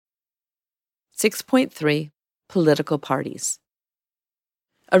6.3 Political Parties.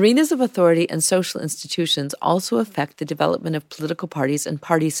 Arenas of authority and social institutions also affect the development of political parties and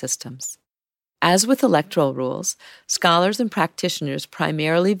party systems. As with electoral rules, scholars and practitioners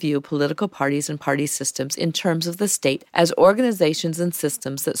primarily view political parties and party systems in terms of the state as organizations and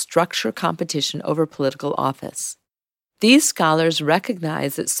systems that structure competition over political office. These scholars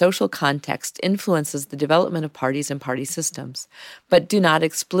recognize that social context influences the development of parties and party systems, but do not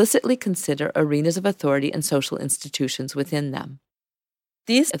explicitly consider arenas of authority and social institutions within them.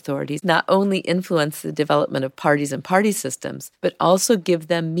 These authorities not only influence the development of parties and party systems, but also give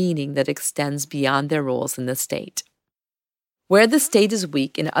them meaning that extends beyond their roles in the state. Where the state is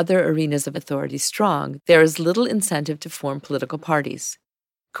weak and other arenas of authority strong, there is little incentive to form political parties.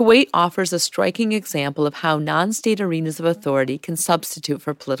 Kuwait offers a striking example of how non-state arenas of authority can substitute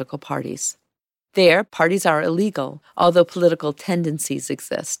for political parties. There, parties are illegal, although political tendencies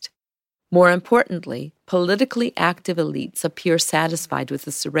exist. More importantly, politically active elites appear satisfied with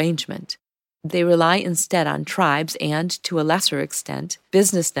this arrangement. They rely instead on tribes and, to a lesser extent,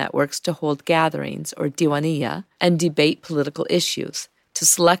 business networks to hold gatherings, or diwaniyah, and debate political issues, to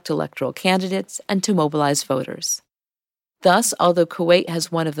select electoral candidates, and to mobilize voters. Thus, although Kuwait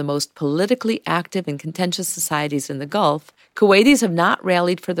has one of the most politically active and contentious societies in the Gulf, Kuwaitis have not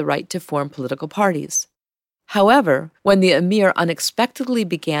rallied for the right to form political parties. However, when the emir unexpectedly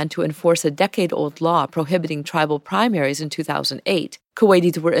began to enforce a decade-old law prohibiting tribal primaries in 2008,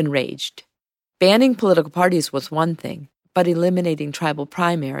 Kuwaitis were enraged. Banning political parties was one thing, but eliminating tribal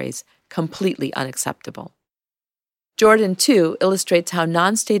primaries, completely unacceptable. Jordan, too, illustrates how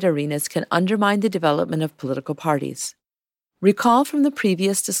non-state arenas can undermine the development of political parties. Recall from the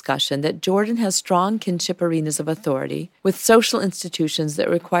previous discussion that Jordan has strong kinship arenas of authority with social institutions that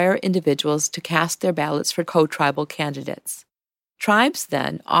require individuals to cast their ballots for co-tribal candidates. Tribes,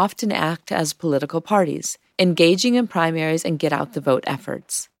 then, often act as political parties, engaging in primaries and get-out-the-vote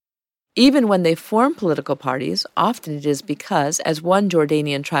efforts. Even when they form political parties, often it is because, as one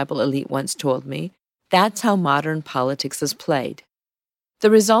Jordanian tribal elite once told me, that's how modern politics is played. The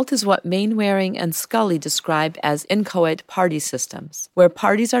result is what Mainwaring and Scully describe as inchoate party systems, where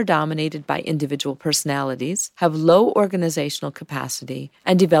parties are dominated by individual personalities, have low organizational capacity,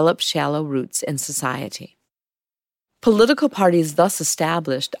 and develop shallow roots in society. Political parties thus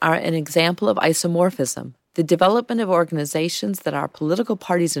established are an example of isomorphism, the development of organizations that are political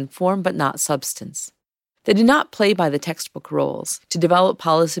parties in form but not substance. They do not play by the textbook roles to develop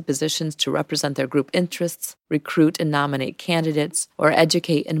policy positions to represent their group interests, recruit and nominate candidates, or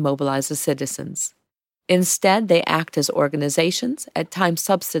educate and mobilize the citizens. Instead, they act as organizations, at times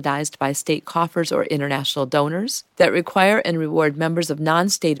subsidized by state coffers or international donors, that require and reward members of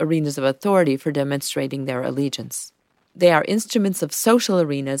non-state arenas of authority for demonstrating their allegiance. They are instruments of social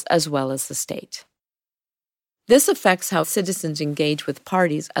arenas as well as the state. This affects how citizens engage with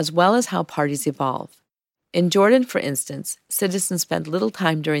parties as well as how parties evolve. In Jordan, for instance, citizens spend little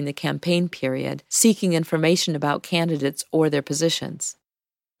time during the campaign period seeking information about candidates or their positions.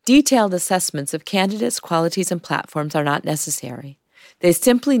 Detailed assessments of candidates' qualities and platforms are not necessary. They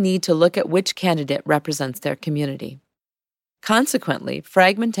simply need to look at which candidate represents their community. Consequently,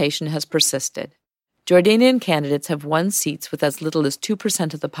 fragmentation has persisted. Jordanian candidates have won seats with as little as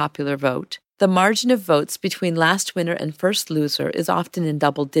 2% of the popular vote. The margin of votes between last winner and first loser is often in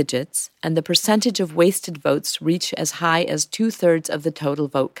double digits, and the percentage of wasted votes reach as high as 2/3 of the total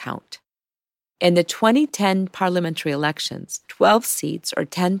vote count. In the 2010 parliamentary elections, 12 seats, or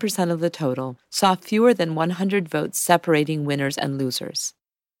 10% of the total, saw fewer than 100 votes separating winners and losers.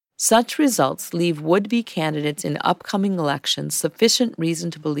 Such results leave would-be candidates in upcoming elections sufficient reason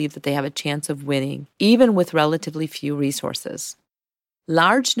to believe that they have a chance of winning, even with relatively few resources.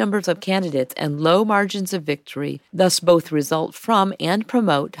 Large numbers of candidates and low margins of victory thus both result from and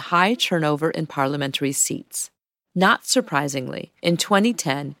promote high turnover in parliamentary seats. Not surprisingly, in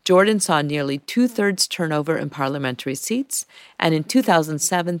 2010, Jordan saw nearly 2/3 turnover in parliamentary seats, and in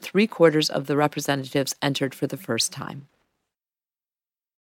 2007, 3/4 of the representatives entered for the first time.